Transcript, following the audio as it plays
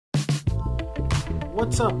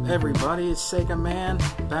What's up everybody, it's Sega Man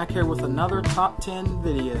back here with another top 10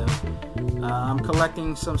 video. I'm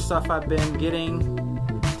collecting some stuff I've been getting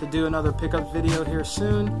to do another pickup video here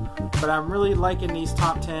soon, but I'm really liking these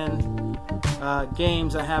top 10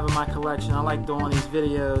 games I have in my collection. I like doing these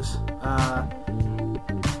videos.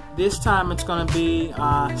 This time it's going to be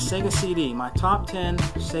Sega CD, my top 10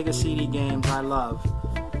 Sega CD games I love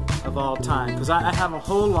of all time, because I have a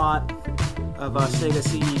whole lot of Sega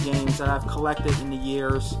CD games that I've collected in the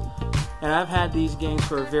years, and I've had these games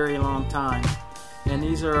for a very long time. And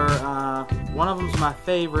these are one of them's my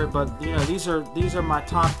favorite, but you know, these are my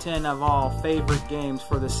top 10 of all favorite games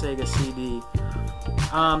for the Sega CD.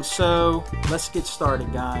 So let's get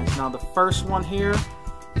started, guys. Now the first one here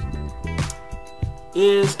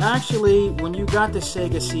is actually, when you got the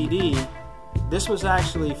Sega CD, this was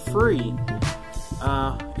actually free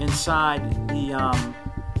inside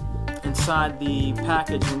the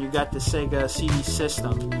package when you got the Sega CD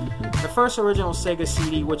system. The first original Sega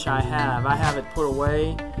CD, which I have it put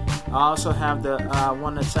away. I also have the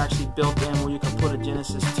one that's actually built in where you can put a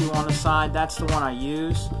Genesis 2 on the side. That's the one I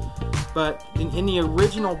use. But in the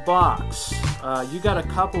original box, you got a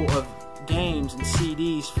couple of games and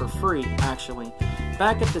CDs for free, actually.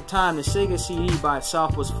 Back at the time, the Sega CD by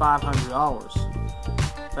itself was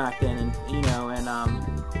 $500 back then, and you know, and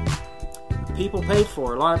people paid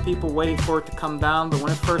for it. A lot of people waited for it to come down, but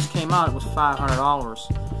when it first came out, it was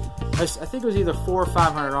 $500. I think it was either $400 or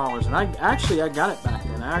 $500, and I got it back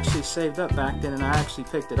then. I actually saved up back then, and I actually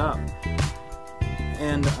picked it up.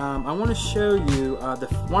 And I want to show you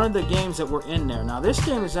one of the games that were in there. Now, this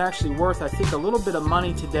game is actually worth, I think, a little bit of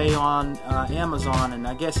money today on Amazon and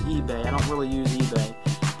I guess eBay. I don't really use eBay,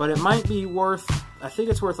 but it might be worth. I think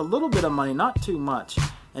it's worth a little bit of money, not too much.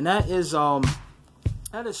 And that is Soulfies.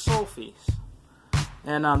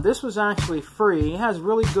 And this was actually free. It has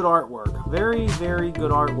really good artwork, very, very good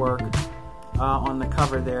artwork on the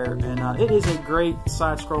cover there. And it is a great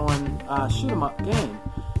side-scrolling shoot 'em up game.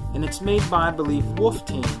 And it's made by, I believe, Wolf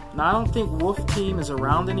Team. Now, I don't think Wolf Team is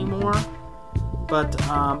around anymore, but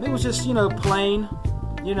it was just, you know, plain,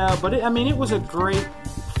 you know. But I mean, it was a great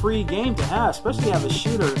free game to have, especially have a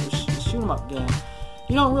shoot 'em up game.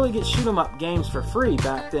 You don't really get shoot 'em up games for free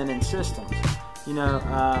back then in systems, you know.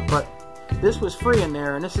 But this was free in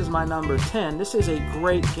there, and this is my number 10. This is a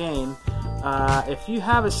great game. If you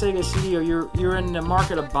have a Sega CD or you're in the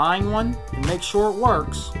market of buying one, and make sure it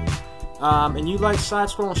works. And you like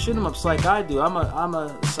side-scrolling shoot 'em ups like I do. I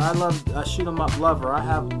love a shoot 'em up lover. I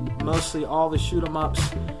have mostly all the shoot 'em ups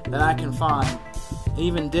that I can find,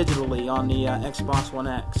 even digitally on the Xbox One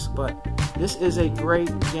X. But this is a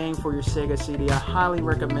great game for your Sega CD. I highly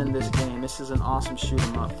recommend this game. This is an awesome shoot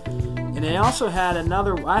 'em up. And they also had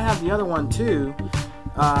another. I have the other one too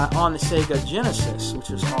on the Sega Genesis,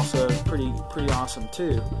 which is also pretty awesome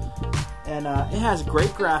too. And it has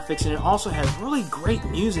great graphics, and it also has really great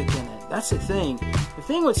music in it. That's the thing. The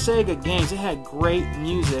thing with Sega games, it had great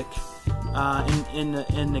music in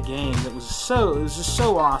the game. It was just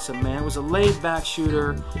so awesome, man. It was a laid-back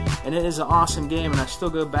shooter, and it is an awesome game, and I still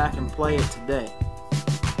go back and play it today.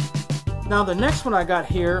 Now, the next one I got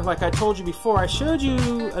here, like I told you before, I showed you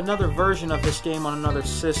another version of this game on another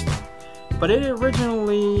system, but it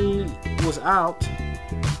originally was out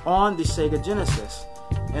on the Sega Genesis.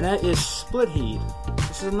 And that is Split Heat.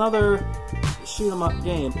 This is another shoot 'em up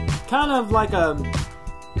game, kind of like a,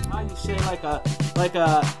 how you say, like a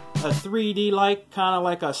 3D, like kind of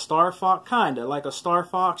like a Star Fox, kind of like a Star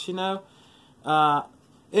Fox, you know.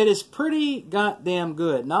 It is pretty goddamn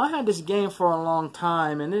good. Now, I had this game for a long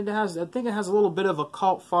time, and I think it has a little bit of a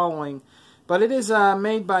cult following, but it is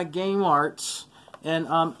made by Game Arts, and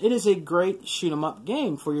it is a great shoot 'em up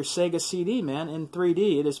game for your Sega CD, man, in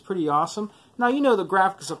 3D. It is pretty awesome. Now, you know the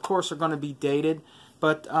graphics, of course, are going to be dated,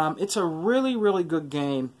 but it's a really, really good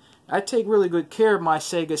game. I take really good care of my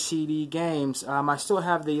Sega CD games. I still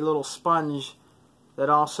have the little sponge that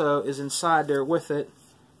also is inside there with it.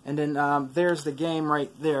 And then there's the game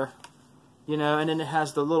right there, you know, and then it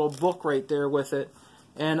has the little book right there with it.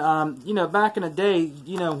 And, you know, back in the day,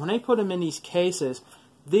 you know, when they put them in these cases,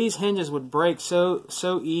 these hinges would break so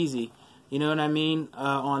easy, you know what I mean,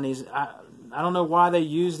 on these. I don't know why they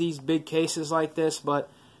use these big cases like this, but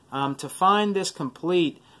to find this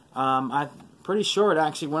complete, I'm pretty sure it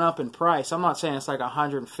actually went up in price. I'm not saying it's like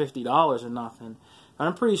 $150 or nothing, but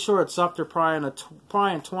I'm pretty sure it's up to probably in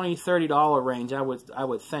 $20, $30 range. I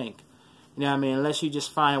would think, you know what I mean, unless you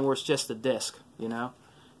just find it where it's just a disc, you know.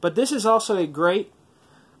 But this is also a great,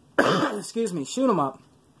 excuse me, shoot 'em up.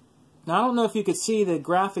 Now, I don't know if you could see the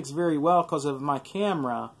graphics very well because of my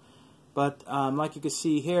camera, but like you can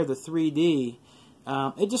see here, the 3D,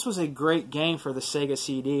 It just was a great game for the Sega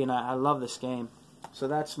CD, and I love this game. So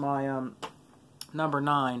that's my number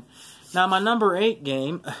 9. Now my number 8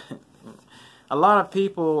 game, a lot of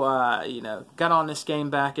people you know, got on this game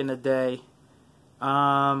back in the day,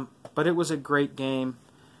 but it was a great game.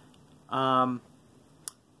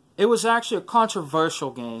 It was actually a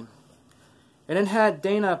controversial game, and it had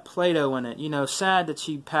Dana Plato in it. You know, sad that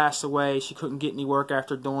she passed away. She couldn't get any work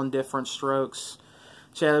after doing Different Strokes.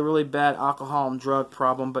 She had a really bad alcohol and drug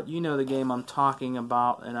problem, but you know the game I'm talking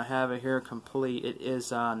about, and I have it here complete. It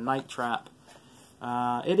is Night Trap.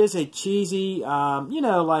 It is a cheesy, you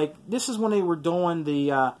know, like, this is when they were doing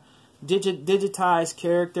the digitized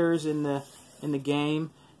characters in the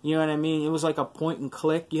game. You know what I mean? It was like a point and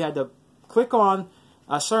click. You had to click on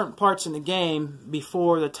certain parts in the game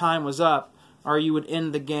before the time was up, or you would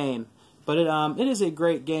end the game. But it is a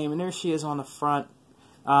great game, and there she is on the front.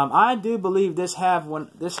 I do believe this have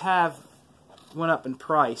went up in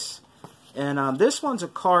price, and this one's a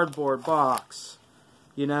cardboard box,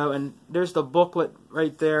 you know. And there's the booklet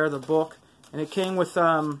right there, the book, and it came with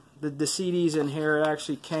the CDs in here. It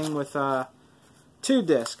actually came with 2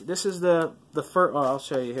 discs. This is the first. Oh, I'll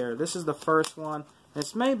show you here. This is the first one. And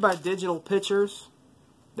it's made by Digital Pictures.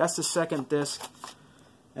 That's the second disc,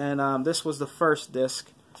 and this was the first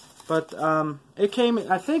disc. But it came,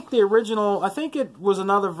 I think the original, I think it was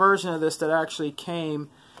another version of this that actually came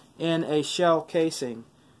in a shell casing.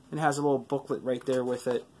 And it has a little booklet right there with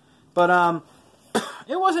it. But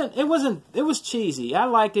it was cheesy. I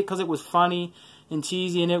liked it because it was funny and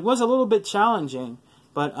cheesy, and it was a little bit challenging.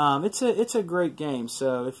 But it's a great game.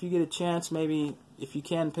 So if you get a chance, maybe if you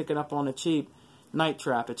can pick it up on the cheap, Night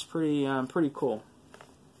Trap. It's pretty cool.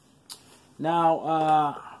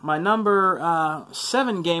 Now, my number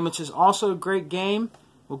 7 game, which is also a great game,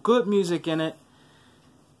 with good music in it,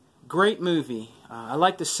 great movie. I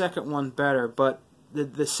like the second one better, but the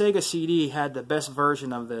Sega CD had the best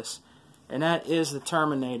version of this, and that is the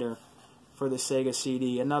Terminator for the Sega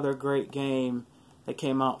CD. Another great game that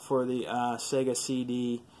came out for the Sega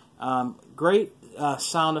CD. Great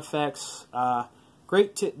sound effects,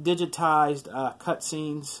 great digitized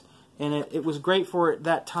cutscenes. And it was great for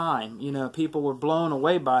that time. You know, people were blown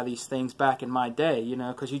away by these things back in my day, you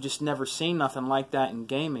know, because you just never seen nothing like that in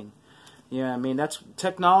gaming. You know what I mean?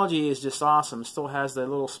 Technology is just awesome. It still has the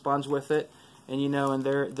little sponge with it, and you know, and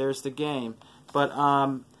there's the game. But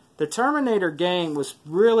the Terminator game was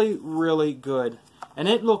really, really good. And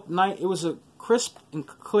it looked nice. It was a crisp and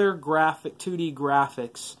clear graphic, 2D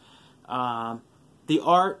graphics. The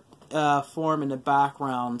art form and the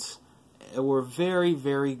backgrounds were very,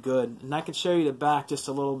 very good. And I can show you the back just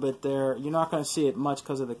a little bit there. You're not going to see it much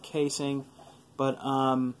because of the casing, but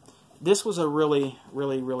this was a really,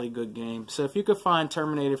 really, really good game. So if you could find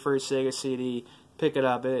Terminator for your Sega CD, pick it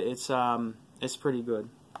up. It's pretty good.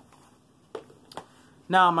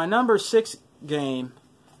 Now my number 6 game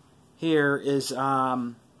here is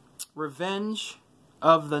Revenge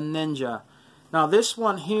of the Ninja. Now this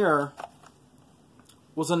one here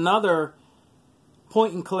was another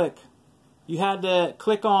point and click. You had to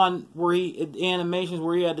click on the animations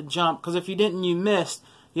where you had to jump, because if you didn't, you missed.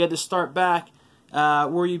 You had to start back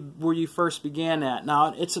where you first began at.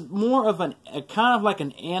 Now it's more of a kind of like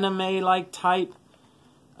an anime-like type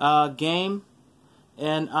game,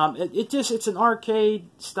 and it's an arcade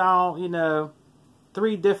style. You know,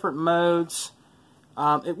 3 different modes.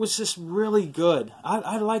 It was just really good.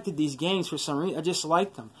 I liked these games for some reason. I just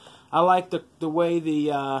liked them. I liked the way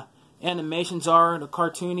the animations are, the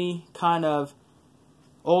cartoony kind of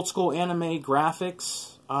old school anime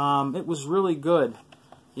graphics. It was really good.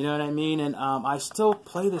 You know what I mean? And I still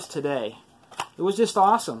play this today. It was just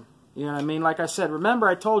awesome. You know what I mean? Like I said, remember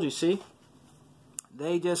I told you, see?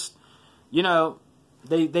 They just, you know,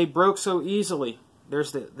 they broke so easily.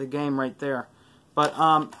 There's the game right there. But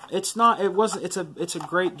it's a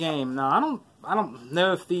great game. Now I don't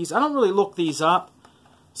know if I don't really look these up.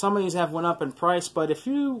 Some of these have went up in price, but if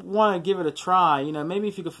you want to give it a try, you know, maybe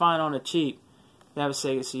if you could find it on a cheap, you have a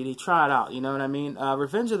Sega CD, try it out. You know what I mean?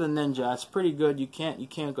 Revenge of the Ninja, it's pretty good. You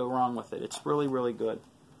can't go wrong with it. It's really, really good.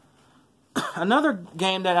 Another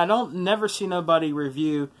game that I never see nobody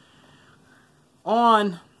review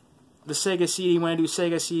on the Sega CD when I do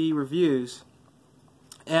Sega CD reviews,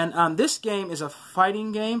 and this game is a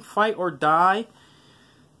fighting game, fight or die.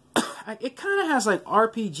 It kind of has like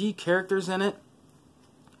RPG characters in it.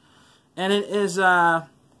 And it is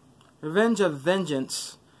Revenge of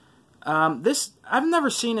Vengeance. I've never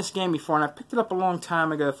seen this game before, and I picked it up a long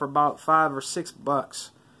time ago for about $5 or $6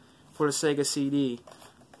 for the Sega CD.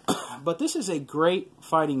 But this is a great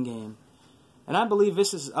fighting game, and I believe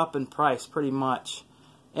this is up in price pretty much.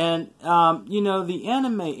 And, you know, the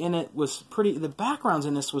anime in it was pretty, the backgrounds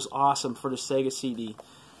in this was awesome for the Sega CD.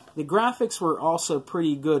 The graphics were also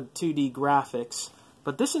pretty good 2D graphics,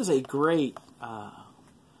 but this is a great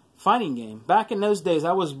fighting game. Back in those days,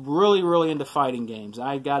 I was really, really into fighting games.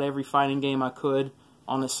 I got every fighting game I could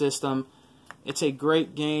on the system. It's a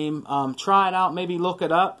great game. Try it out, maybe look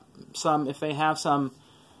it up, if they have some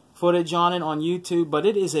footage on it on YouTube, but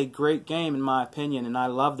it is a great game in my opinion, and I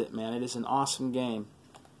loved it, man. It is an awesome game.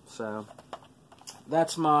 So,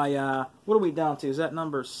 that's my, what are we down to? Is that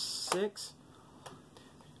number 6?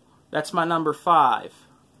 That's my number 5.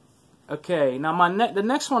 Okay, now the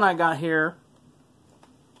next one I got here,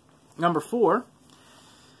 number 4.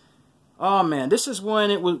 Oh man, this is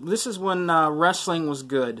when wrestling was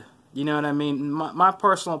good. You know what I mean? My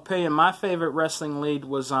personal opinion, my favorite wrestling league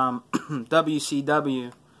was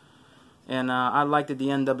WCW. And I liked the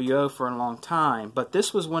NWO for a long time. But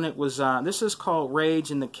this was when it was, this is called Rage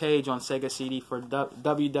in the Cage on Sega CD for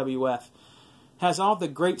WWF. Has all the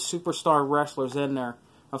great superstar wrestlers in there.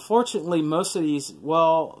 Unfortunately, most of these,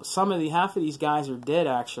 well, half of these guys are dead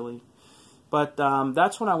actually. But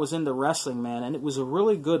that's when I was into wrestling, man. And it was a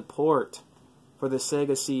really good port for the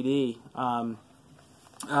Sega CD,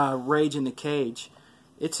 Rage in the Cage.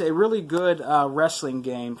 It's a really good wrestling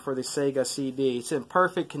game for the Sega CD. It's in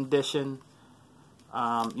perfect condition.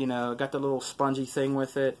 You know, got the little spongy thing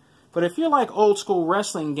with it. But if you like old school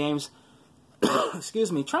wrestling games,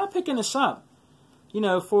 excuse me, try picking this up. You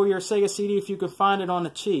know, for your Sega CD if you can find it on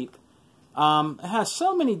the cheap. It has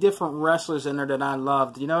so many different wrestlers in there that I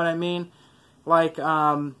loved. You know what I mean? Like,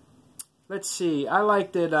 let's see. I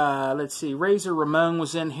liked it. Let's see. Razor Ramon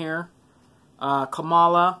was in here.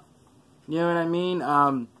 Kamala. You know what I mean?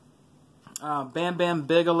 Bam Bam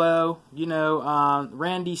Bigelow, you know,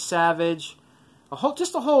 Randy Savage,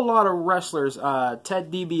 just a whole lot of wrestlers. Ted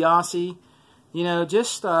DiBiase, you know,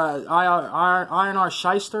 just Iron R.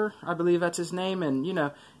 Shyster, I believe that's his name, and you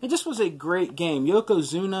know, it just was a great game.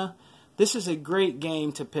 Yokozuna, this is a great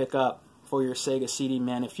game to pick up for your Sega CD,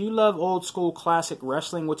 man. If you love old school classic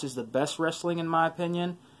wrestling, which is the best wrestling in my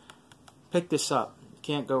opinion, pick this up. You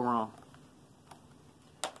can't go wrong.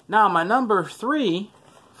 Now, my number 3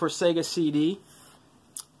 for Sega CD,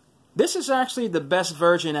 this is actually the best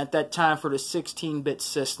version at that time for the 16-bit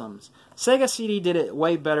systems. Sega CD did it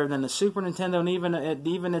way better than the Super Nintendo and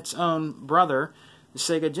even its own brother, the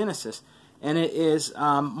Sega Genesis. And it is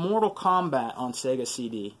Mortal Kombat on Sega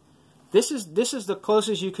CD. This is the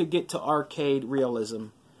closest you could get to arcade realism,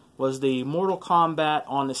 was the Mortal Kombat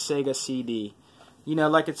on the Sega CD. You know,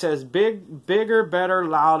 like it says, bigger, better,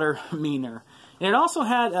 louder, meaner. And it also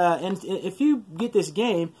had, and if you get this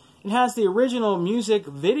game, it has the original music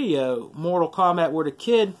video Mortal Kombat, where the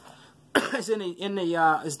kid is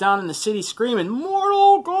is down in the city screaming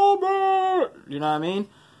Mortal Kombat. You know what I mean?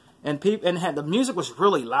 And the music was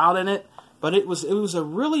really loud in it, but it was a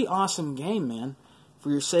really awesome game, man, for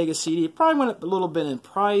your Sega CD. It probably went up a little bit in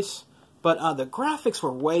price, but the graphics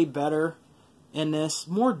were way better in this,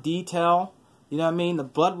 more detail. You know what I mean? The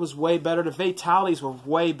blood was way better. The fatalities were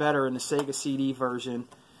way better in the Sega CD version.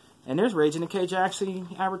 And there's Rage in the Cage actually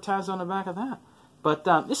advertised on the back of that. But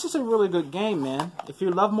this is a really good game, man. If you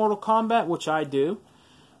love Mortal Kombat, which I do,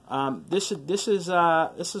 this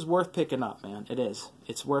is worth picking up, man. It is.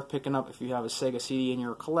 It's worth picking up if you have a Sega CD and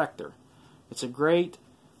you're a collector. It's a great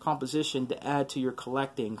composition to add to your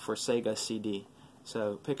collecting for Sega CD.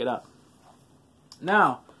 So pick it up.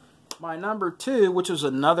 Now, my number 2, which was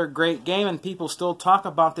another great game, and people still talk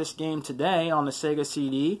about this game today on the Sega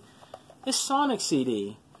CD, is Sonic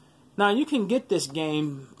CD. Now, you can get this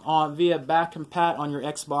game via back compat on your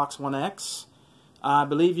Xbox One X. I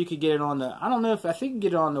believe you could get it on the, I think you can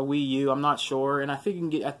get it on the Wii U, I'm not sure, and I think you can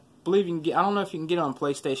get, I don't know if you can get it on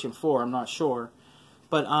PlayStation 4, I'm not sure.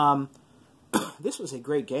 But, this was a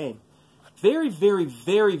great game. Very, very,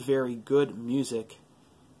 very, very good music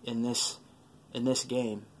in this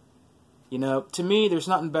game. You know, to me, there's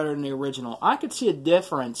nothing better than the original. I could see a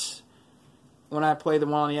difference when I play the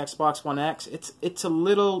one on the Xbox One X. It's a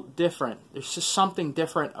little different. There's just something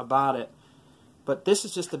different about it. But this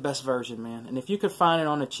is just the best version, man. And if you could find it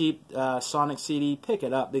on a cheap Sonic CD, pick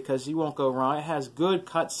it up because you won't go wrong. It has good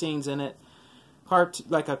cutscenes in it,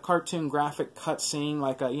 like a cartoon graphic cutscene,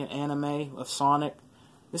 like an anime of Sonic.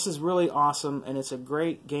 This is really awesome, and it's a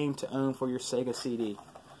great game to own for your Sega CD.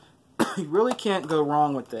 You really can't go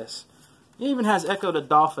wrong with this. It even has Echo the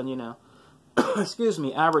Dolphin, you know, excuse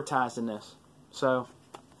me, advertised in this. So,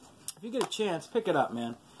 if you get a chance, pick it up,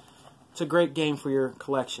 man. It's a great game for your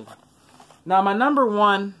collection. Now, my number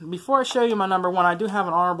 1, before I show you my number 1, I do have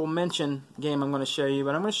an honorable mention game I'm going to show you,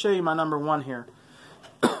 but I'm going to show you my number 1 here.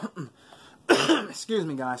 excuse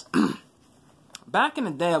me, guys. Back in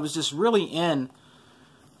the day, I was just really into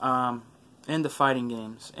fighting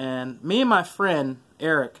games, and me and my friend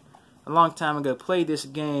Eric, a long time ago, played this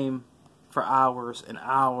game for hours and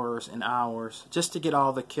hours and hours just to get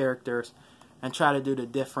all the characters and try to do the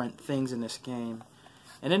different things in this game.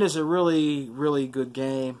 And it is a really, really good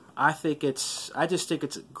game. I just think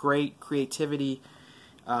it's great creativity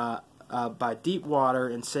by Deepwater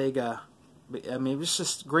and Sega. I mean, it's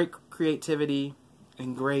just great creativity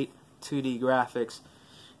and great 2D graphics.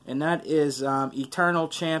 And that is Eternal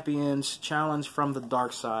Champions Challenge from the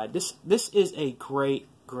Dark Side. This is a great,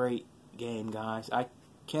 great game, guys. I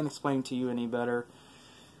can't explain to you any better.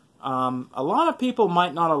 A lot of people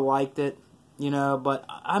might not have liked it, you know, but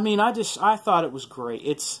I mean, I thought it was great.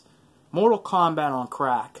 It's Mortal Kombat on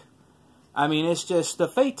crack. I mean, it's just the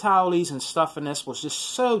fatalities and stuff in this was just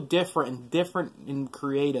so different and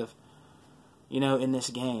creative, you know, in this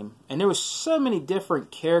game. And there was so many different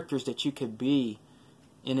characters that you could be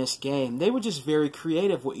in this game. They were just very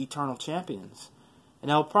creative with Eternal Champions. And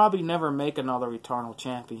they'll probably never make another Eternal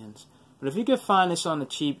Champions. But if you could find this on the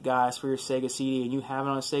cheap, guys, for your Sega CD and you have it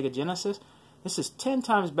on a Sega Genesis, this is 10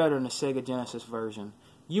 times better than the Sega Genesis version.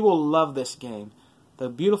 You will love this game. The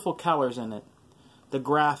beautiful colors in it, the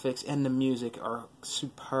graphics, and the music are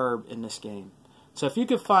superb in this game. So if you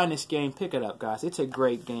could find this game, pick it up, guys. It's a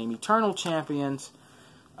great game. Eternal Champions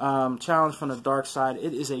Challenge from the Dark Side.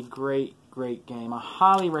 It is a great, great game. I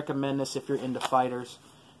highly recommend this if you're into fighters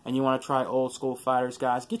and you want to try old school fighters,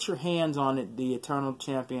 guys. Get your hands on it, the Eternal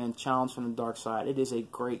Champion Challenge from the Dark Side. It is a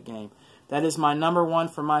great game. That is my #1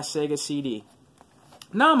 for my Sega CD.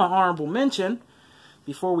 Now my honorable mention,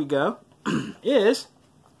 before we go, is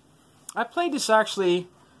I played this actually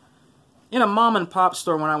in a mom and pop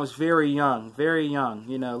store when I was very young,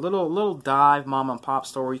 you know, little dive mom and pop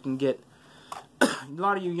store where you can get, a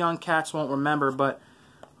lot of you young cats won't remember, but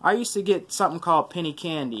I used to get something called penny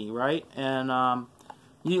candy, right? And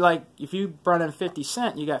if you brought in 50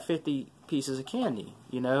 cents, you got 50 pieces of candy,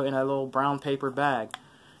 you know, in a little brown paper bag.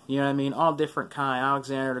 You know what I mean? All different kind.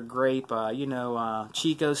 Alexander the Grape,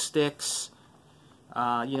 Chico sticks,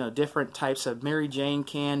 different types of Mary Jane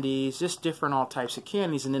candies, just different all types of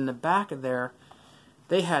candies. And in the back of there,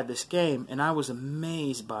 they had this game, and I was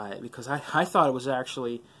amazed by it because I thought it was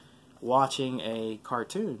actually watching a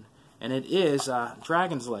cartoon. And it is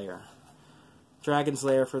Dragon's Lair. Dragon's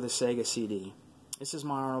Lair for the Sega CD. This is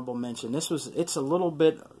my honorable mention. It's a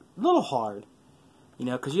little hard, you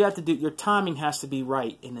know, because you have to do, your timing has to be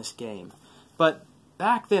right in this game. But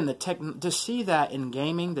back then, to see that in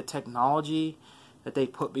gaming, the technology that they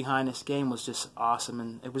put behind this game was just awesome,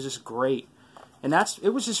 and it was just great. And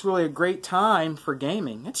it was just really a great time for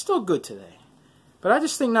gaming. It's still good today, but I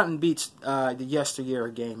just think nothing beats the yesteryear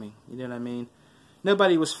of gaming. You know what I mean?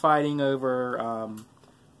 Nobody was fighting over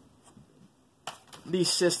these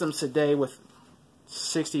systems today with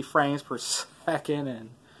 60 frames per second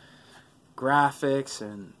and graphics,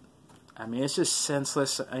 and I mean, it's just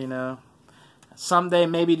senseless, you know. Someday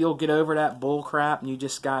maybe you'll get over that bull crap and you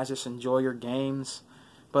guys just enjoy your games.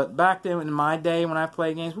 But back then in my day when I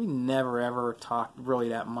played games, we never ever talked really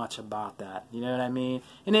that much about that. You know what I mean?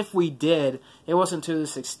 And if we did, it wasn't to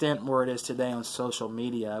this extent where it is today on social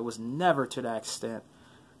media. It was never to that extent.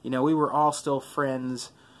 You know, we were all still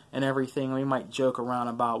friends and everything. We might joke around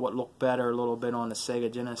about what looked better a little bit on the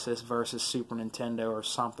Sega Genesis versus Super Nintendo or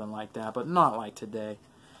something like that, but not like today.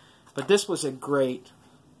 But this was a great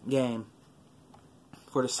game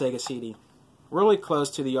for the Sega CD. Really close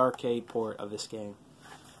to the arcade port of this game.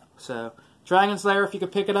 So, Dragon's Lair, if you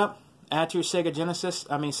could pick it up, add to your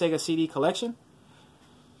Sega CD collection.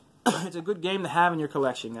 It's a good game to have in your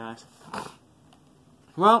collection, guys.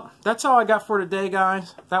 Well, that's all I got for today,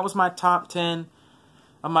 guys. That was my top 10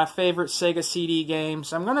 of my favorite Sega CD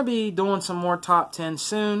games. I'm going to be doing some more top 10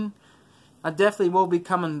 soon. I definitely will be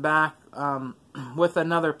coming back with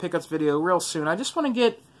another pickups video real soon. I just want to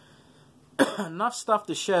get enough stuff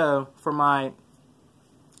to show for my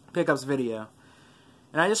pickups video.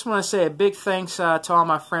 And I just want to say a big thanks to all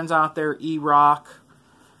my friends out there, E-Rock,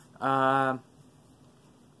 Hebot,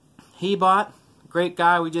 great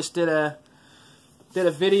guy. We just did a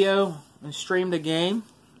video and streamed a game.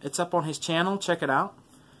 It's up on his channel. Check it out.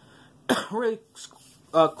 Really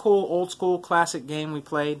cool, old school, classic game we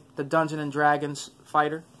played. The Dungeons and Dragons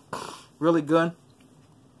Fighter. Really good.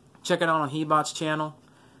 Check it out on Hebot's channel.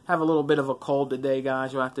 Have a little bit of a cold today,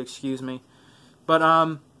 guys. You'll have to excuse me. But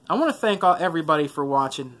I want to thank everybody for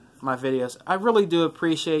watching my videos. I really do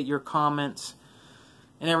appreciate your comments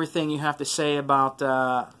and everything you have to say about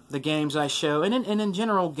the games I show, and in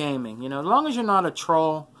general gaming. You know, as long as you're not a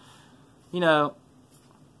troll, you know,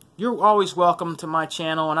 you're always welcome to my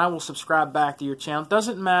channel, and I will subscribe back to your channel.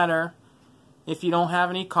 Doesn't matter if you don't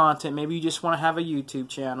have any content. Maybe you just want to have a YouTube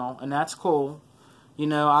channel, and that's cool. You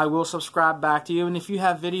know, I will subscribe back to you. And if you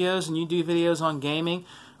have videos and you do videos on gaming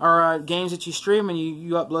or games that you stream and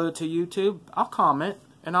you upload it to YouTube, I'll comment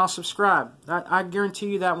and I'll subscribe. I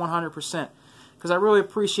guarantee you that 100%. Because I really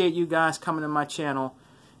appreciate you guys coming to my channel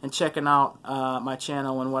and checking out my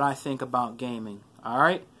channel and what I think about gaming.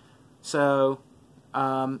 Alright? So,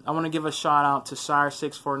 I want to give a shout out to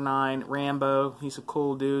Sire649, Rambo. He's a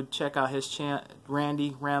cool dude. Check out his channel.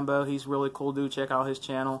 Randy Rambo, he's a really cool dude. Check out his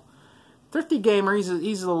channel. Thrifty Gamer, he's a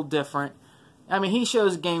little different. I mean, he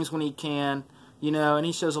shows games when he can, you know, and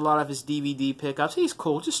he shows a lot of his DVD pickups. He's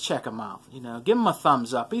cool. Just check him out, you know. Give him a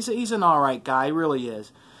thumbs up. He's an alright guy. He really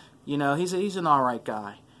is. You know, he's an alright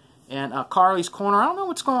guy. And Carly's Corner, I don't know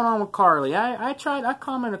what's going on with Carly. I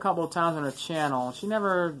commented a couple of times on her channel. She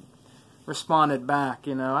never responded back,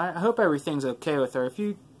 you know. I hope everything's okay with her. If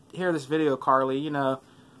you hear this video, Carly, you know,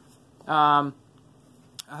 I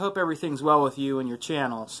hope everything's well with you and your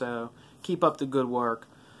channel. So, keep up the good work.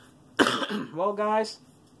 Well, guys,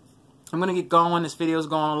 I'm going to get going. This video's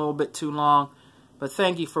going a little bit too long. But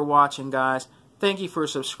thank you for watching, guys. Thank you for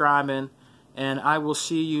subscribing. And I will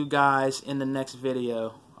see you guys in the next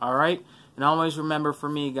video. Alright? And always remember, for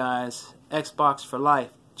me, guys, Xbox for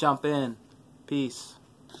life. Jump in. Peace.